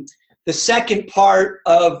the second part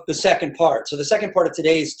of the second part. So the second part of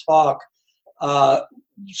today's talk,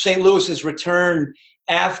 St. Louis's return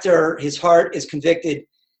after his heart is convicted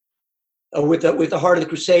with the heart of the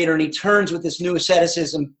Crusader, and he turns with this new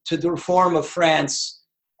asceticism to the reform of France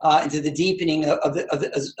into the deepening of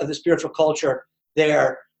the spiritual culture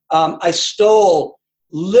there. I stole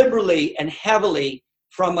liberally and heavily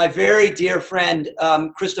from my very dear friend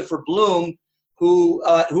Christopher Bloom,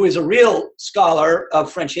 who is a real scholar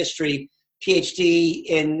of French history, PhD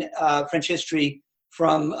in French history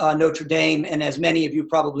from Notre Dame, and as many of you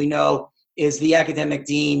probably know, is the academic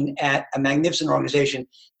dean at a magnificent organization,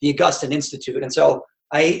 the Augustine Institute. And so,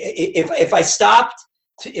 if I stopped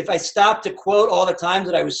to quote all the times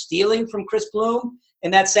that I was stealing from Chris Bloom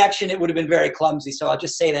in that section, it would have been very clumsy. So I'll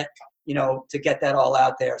just say that, to get that all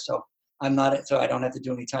out there. So so I don't have to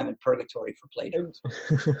do any time in purgatory for plagiarism.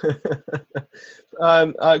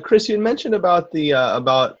 Chris, you mentioned about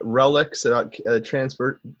about relics, about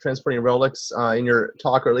transporting relics in your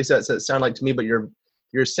talk, or at least that's what it sounded like to me. But your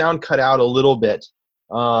sound cut out a little bit.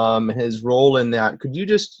 His role in that. Could you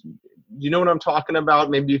just, you know what I'm talking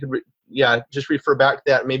about? Maybe you could, just refer back to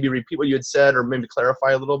that. Maybe repeat what you had said, or maybe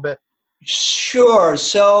clarify a little bit. Sure.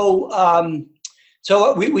 So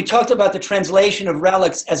we talked about the translation of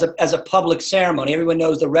relics as a public ceremony. Everyone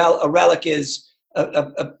knows a relic is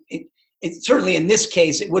certainly in this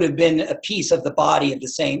case it would have been a piece of the body of the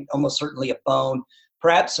saint, almost certainly a bone,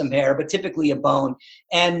 perhaps some hair, but typically a bone,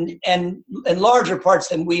 and larger parts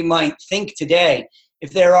than we might think today.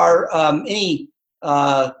 If there are any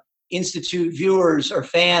Institute viewers or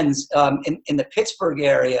fans in the Pittsburgh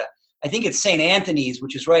area, I think it's St. Anthony's,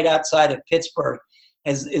 which is right outside of Pittsburgh,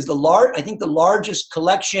 is I think the largest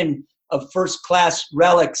collection of first-class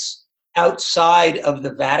relics outside of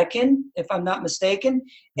the Vatican, if I'm not mistaken.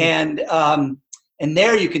 And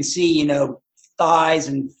there you can see, thighs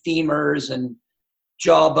and femurs and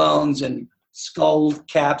jawbones and skull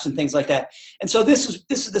caps and things like that. And so this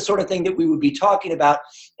is the sort of thing that we would be talking about.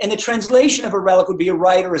 And the translation of a relic would be a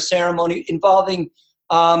rite or a ceremony involving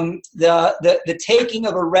the taking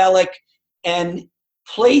of a relic and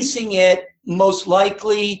placing it, most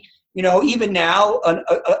likely, even now,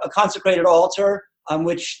 a consecrated altar on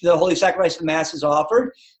which the Holy Sacrifice of Mass is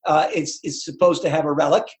offered is supposed to have a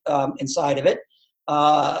relic inside of it,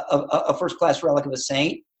 a first-class relic of a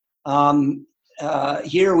saint.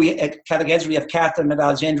 Here at Catholic Edge, we have Catherine of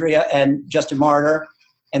Alexandria and Justin Martyr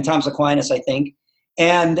and Thomas Aquinas, I think.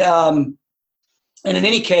 And in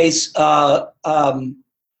any case, so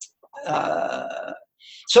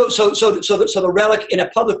the relic in a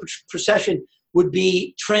public procession would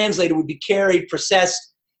be translated, would be carried,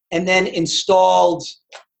 processed, and then installed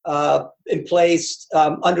and placed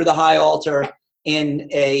under the high altar in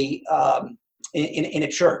a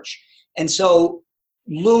church. And so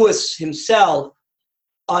Louis himself,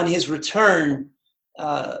 on his return,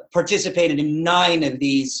 participated in 9 of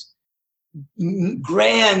these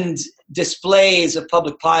grand displays of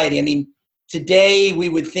public piety. I mean, today we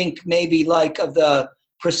would think maybe like of the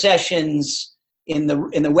processions in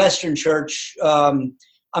the Western Church on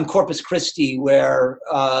Corpus Christi, where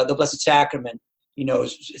the Blessed Sacrament,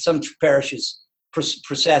 some parishes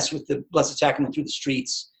process with the Blessed Sacrament through the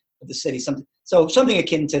streets of the city. Something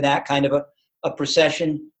akin to that kind of a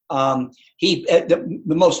procession. The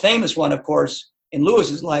most famous one, of course, in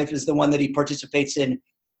Louis's life is the one that he participates in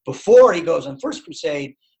before he goes on First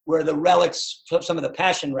Crusade, where the relics, some of the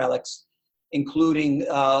Passion relics, including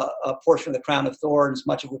a portion of the Crown of Thorns,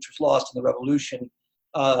 much of which was lost in the Revolution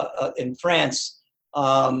in France,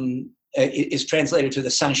 is translated to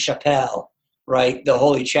the Sainte-Chapelle, right? The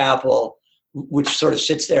Holy Chapel, which sort of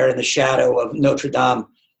sits there in the shadow of Notre Dame.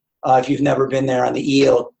 If you've never been there on the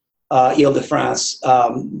Ile de France,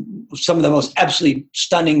 some of the most absolutely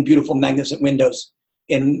stunning, beautiful, magnificent windows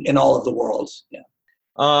in all of the world. Yeah.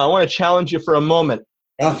 I want to challenge you for a moment.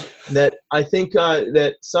 That I think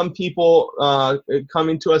that some people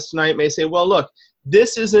coming to us tonight may say, well, look,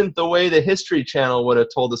 this isn't the way the History Channel would have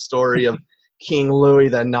told the story of King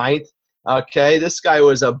Louis IX. Okay, this guy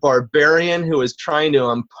was a barbarian who was trying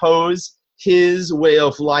to impose his way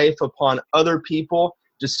of life upon other people,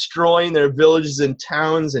 destroying their villages and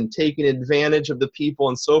towns and taking advantage of the people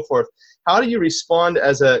and so forth. How do you respond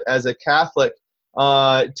as a Catholic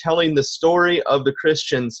telling the story of the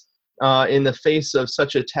Christians in the face of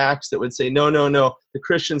such attacks that would say, no, the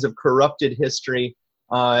Christians have corrupted history,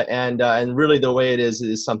 and really the way it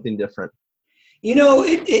is something different? In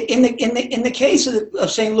the case of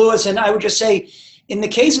St. Louis, and I would just say, in the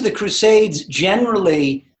case of the Crusades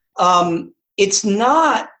generally, it's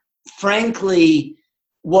not, frankly,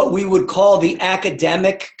 what we would call the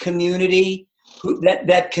academic community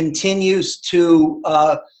that continues to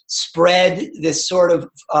spread this sort of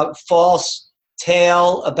false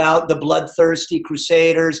tale about the bloodthirsty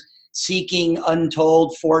crusaders seeking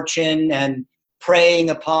untold fortune and preying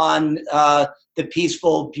upon the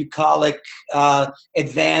peaceful, bucolic,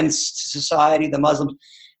 advanced society, the Muslims.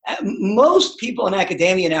 Most people in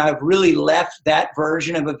academia now have really left that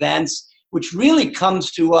version of events, which really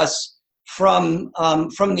comes to us from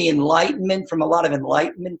the Enlightenment, from a lot of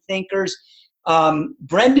Enlightenment thinkers.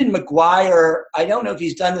 Brendan McGuire, I don't know if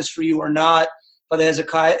he's done this for you or not, but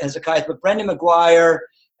but Brendan McGuire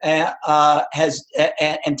and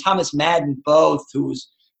Thomas Madden both, who's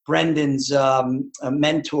Brendan's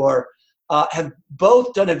mentor, have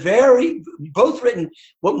both written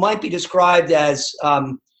what might be described as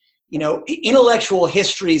intellectual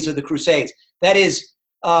histories of the Crusades. That is,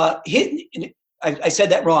 I said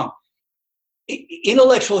that wrong.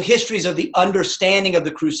 Intellectual histories of the understanding of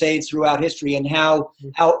the Crusades throughout history, and how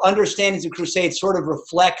understandings of Crusades sort of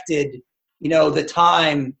reflected, the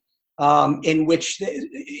time in which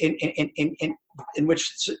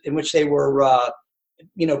they were,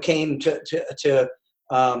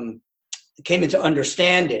 came into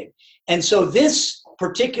understanding. And so this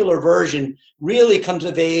particular version really comes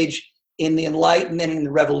of age in the Enlightenment and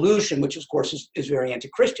the Revolution, which of course is very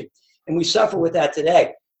anti-Christian. And we suffer with that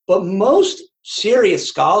today. But most serious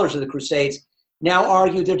scholars of the Crusades now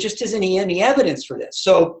argue there just isn't any evidence for this.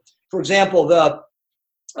 So, for example,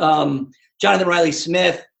 Jonathan Riley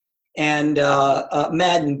Smith and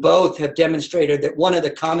Madden both have demonstrated that one of the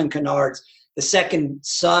common canards, the second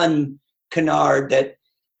son canard, that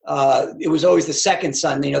it was always the second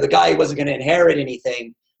son, the guy who wasn't going to inherit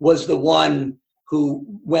anything, was the one who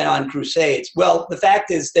went on crusades. Well, the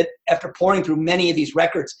fact is that after pouring through many of these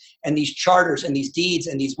records and these charters and these deeds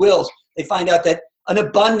and these wills, they find out that an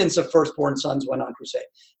abundance of firstborn sons went on crusade.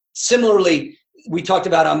 Similarly, we talked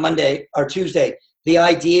about on Monday or Tuesday the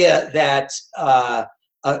idea that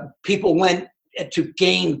people went to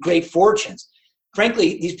gain great fortunes.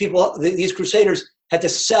 Frankly, these crusaders had to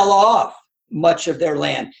sell off much of their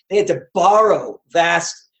land. They had to borrow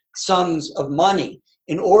vast sums of money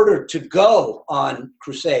in order to go on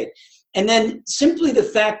crusade. And then simply the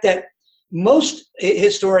fact that most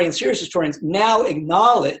historians, serious historians, now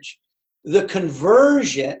acknowledge the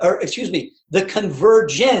convergence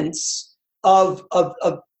of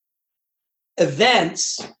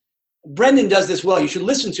events. Brendan does this well. You should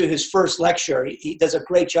listen to his first lecture. He does a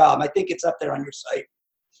great job. I think it's up there on your site.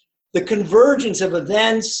 The convergence of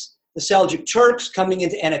events, the Seljuk Turks coming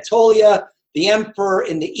into Anatolia, the emperor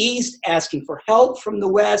in the east asking for help from the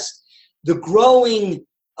west, the growing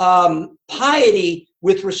piety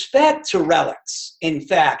with respect to relics, in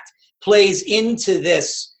fact, plays into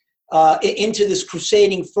this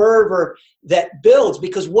crusading fervor that builds.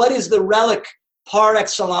 Because what is the relic par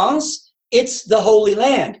excellence? It's the Holy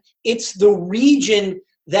Land. It's the region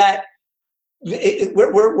that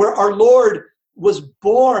where our Lord was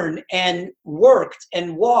born and worked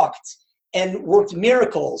and walked and worked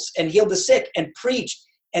miracles and healed the sick and preached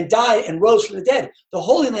and died and rose from the dead. The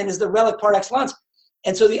Holy Land is the relic par excellence.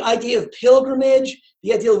 And so the idea of pilgrimage,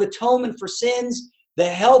 the idea of atonement for sins, the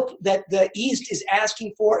help that the East is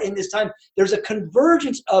asking for in this time, there's a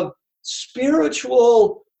convergence of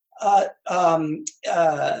spiritual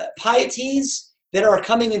pieties that are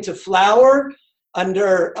coming into flower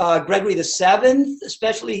under Gregory VII,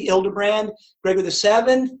 especially Hildebrand, Gregory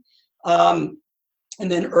VII, and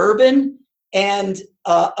then Urban, and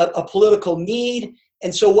a political need.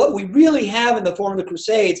 And so what we really have in the form of the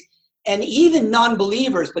Crusades, and even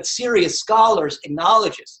non-believers, but serious scholars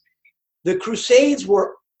acknowledges, the Crusades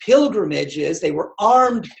were pilgrimages, they were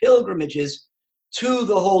armed pilgrimages to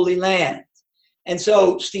the Holy Land. And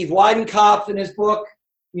so Steve Weidenkopf in his book,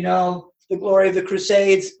 The Glory of the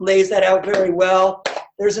Crusades, lays that out very well.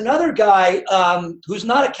 There's another guy who's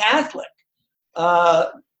not a Catholic,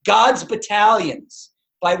 God's Battalions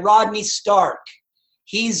by Rodney Stark.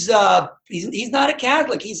 He's not a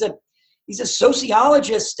Catholic. He's a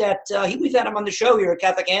sociologist at we've had him on the show here at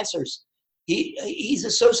Catholic Answers. He's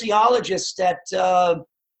a sociologist at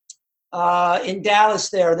in Dallas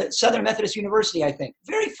there, the Southern Methodist University, I think.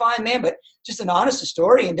 Very fine man, but just an honest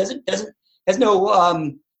historian. Has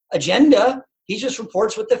no agenda. He just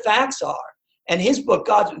reports what the facts are. And his book,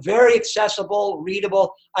 God's, very accessible,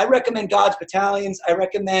 readable. I recommend God's Battalions. I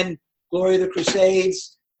recommend Glory of the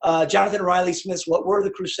Crusades. Jonathan Riley Smith's What Were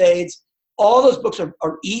the Crusades? All those books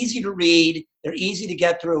are easy to read. They're easy to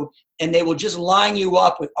get through, and they will just line you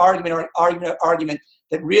up with argument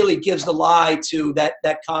that really gives the lie to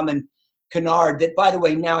that common canard. That, by the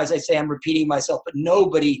way, now, as I say, I'm repeating myself, but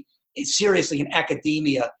nobody seriously in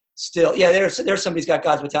academia still. Yeah, there's somebody's got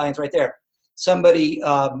God's Battalions right there. Somebody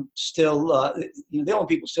still, the only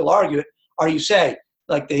people still argue it are, you say,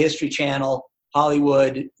 like the History Channel,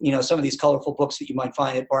 Hollywood, some of these colorful books that you might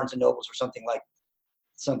find at Barnes and Nobles or something like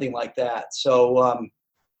something like that. So,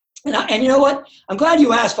 and you know what? I'm glad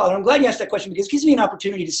you asked, Father. I'm glad you asked that question because it gives me an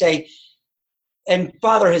opportunity to say, and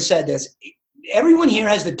Father has said this, everyone here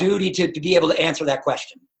has the duty to be able to answer that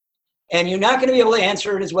question. And you're not going to be able to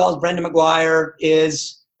answer it as well as Brenda McGuire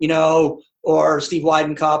is, or Steve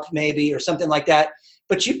Weidenkopp maybe, or something like that.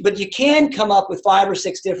 But you can come up with 5 or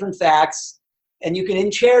 6 different facts, and you can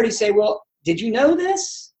in charity say, well, did you know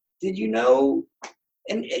this? Did you know?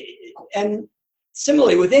 And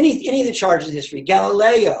similarly, with any of the charges in history,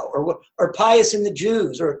 Galileo or Pius and the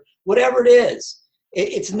Jews or whatever it is,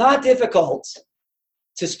 it's not difficult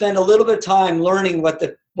to spend a little bit of time learning what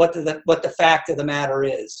the fact of the matter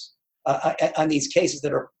is on these cases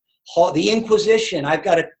that are the Inquisition. I've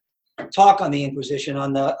got a talk on the Inquisition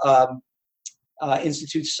on the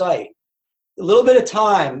Institute site. A little bit of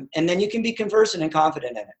time, and then you can be conversant and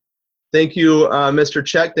confident in it. Thank you, Mr.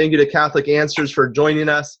 Check. Thank you to Catholic Answers for joining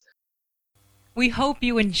us. We hope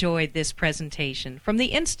you enjoyed this presentation from the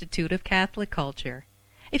Institute of Catholic Culture.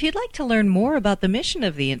 If you'd like to learn more about the mission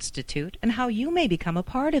of the Institute and how you may become a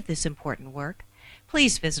part of this important work,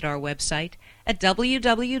 please visit our website at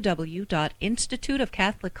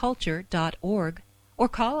www.instituteofcatholicculture.org or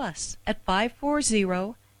call us at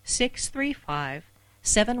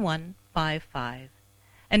 540-635-7155.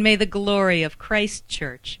 And may the glory of Christ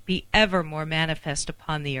Church be ever more manifest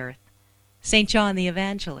upon the earth. St. John the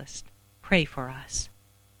Evangelist, pray for us.